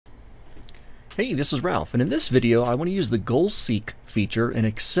Hey, this is Ralph, and in this video I want to use the Goal Seek feature in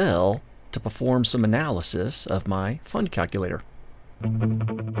Excel to perform some analysis of my fund calculator.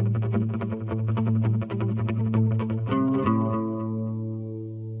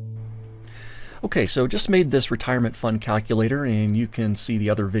 Okay, so just made this retirement fund calculator, and you can see the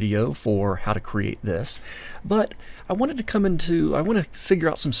other video for how to create this. But I want to figure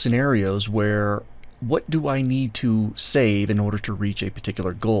out some scenarios where what do I need to save in order to reach a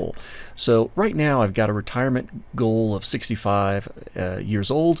particular goal. So right now I've got a retirement goal of 65 years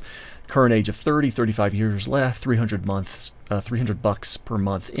old, current age of 30, 35 years left, 300 bucks per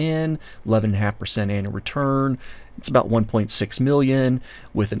month in, 11.5% annual return. It's about 1.6 million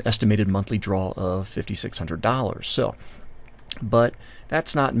with an estimated monthly draw of $5,600. So, but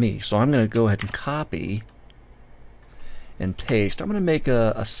that's not me. So I'm going to go ahead and copy and paste. I'm going to make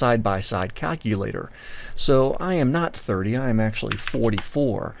a side-by-side calculator. So I am not 30, I am actually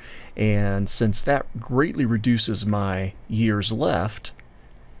 44. And since that greatly reduces my years left,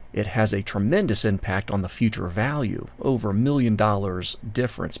 it has a tremendous impact on the future value, over $1 million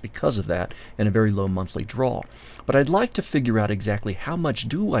difference because of that, and a very low monthly draw. But I'd like to figure out exactly how much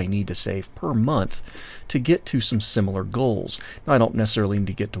do I need to save per month to get to some similar goals. Now, I don't necessarily need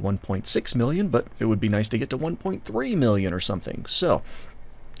to get to 1.6 million, but it would be nice to get to 1.3 million or something. So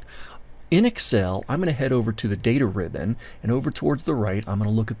in Excel, I'm going to head over to the data ribbon, and over towards the right, I'm going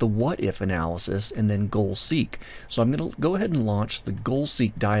to look at the what if analysis and then goal seek. So I'm going to go ahead and launch the goal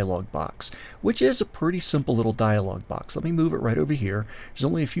seek dialog box, which is a pretty simple little dialog box. Let me move it right over here. There's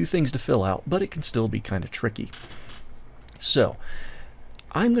only a few things to fill out, but it can still be kind of tricky. So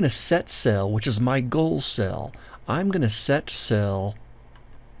I'm going to set cell, which is my goal cell. I'm going to set cell,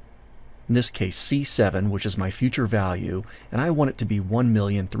 in this case C7, which is my future value, and I want it to be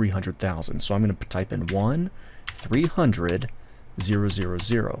 1,300,000. So I'm going to type in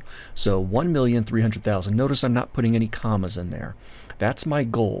 1,300,000. So 1,300,000. Notice I'm not putting any commas in there. That's my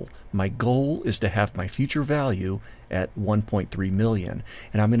goal. My goal is to have my future value at 1.3 million.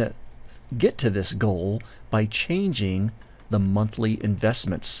 And I'm going to get to this goal by changing the monthly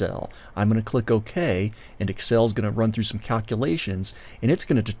investment cell. I'm going to click OK, and Excel is going to run through some calculations, and it's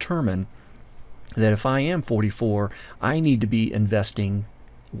going to determine that if I am 44, I need to be investing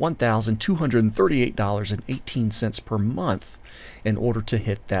 $1,238.18 per month in order to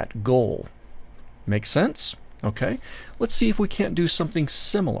hit that goal. Make sense? Okay, let's see if we can't do something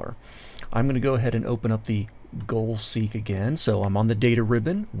similar. I'm going to go ahead and open up the Goal Seek again. So I'm on the data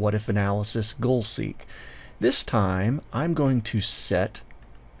ribbon, What If Analysis, Goal Seek. This time I'm going to set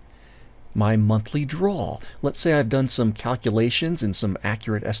my monthly draw. Let's say I've done some calculations and some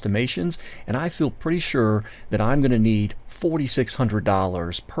accurate estimations, and I feel pretty sure that I'm going to need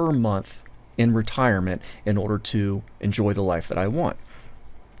 $4,600 per month in retirement in order to enjoy the life that I want.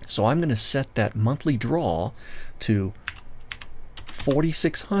 So I'm going to set that monthly draw to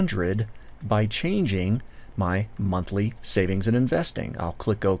 $4,600 by changing my monthly savings and investing. I'll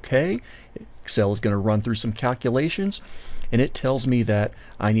click OK. Excel is going to run through some calculations, and it tells me that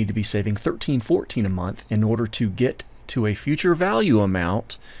I need to be saving $13.14 a month in order to get to a future value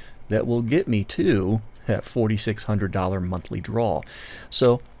amount that will get me to that $4,600 monthly draw.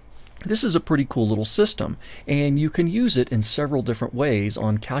 So this is a pretty cool little system, and you can use it in several different ways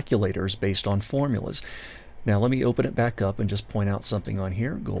on calculators based on formulas. Now let me open it back up and just point out something on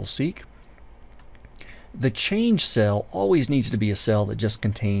here, Goal Seek. The change cell always needs to be a cell that just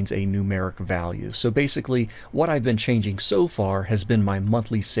contains a numeric value. So basically what I've been changing so far has been my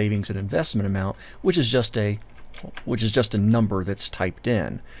monthly savings and investment amount, which is just a number that's typed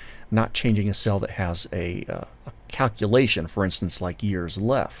in, not changing a cell that has a calculation, for instance, like years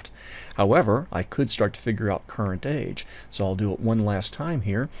left. However, I could start to figure out current age. So I'll do it one last time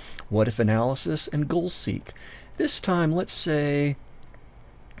here. What if analysis and goal seek. This time, let's say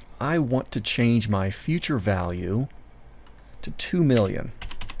I want to change my future value to 2 million.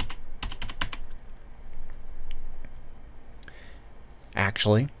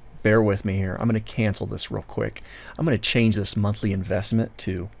 Actually, bear with me here. I'm going to cancel this real quick. I'm going to change this monthly investment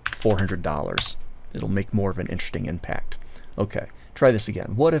to $400. It'll make more of an interesting impact. Okay, try this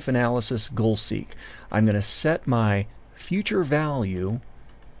again. What if analysis, goal seek. I'm going to set my future value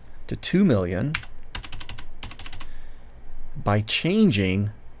to 2 million by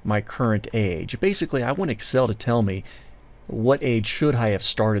changing my current age. Basically, I want Excel to tell me what age should I have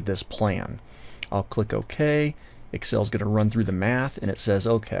started this plan. I'll click OK. Excel's going to run through the math, and it says,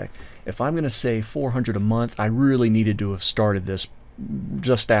 okay, if I'm going to save $400 a month, I really needed to have started this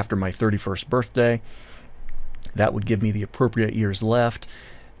just after my 31st birthday. That would give me the appropriate years left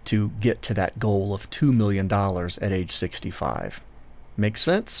to get to that goal of $2 million at age 65. Make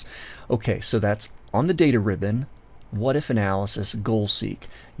sense? Okay, so that's on the data ribbon, what if analysis, goal seek.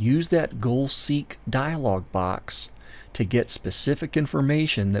 Use that goal seek dialog box to get specific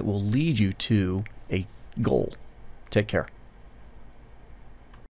information that will lead you to a goal. Take care.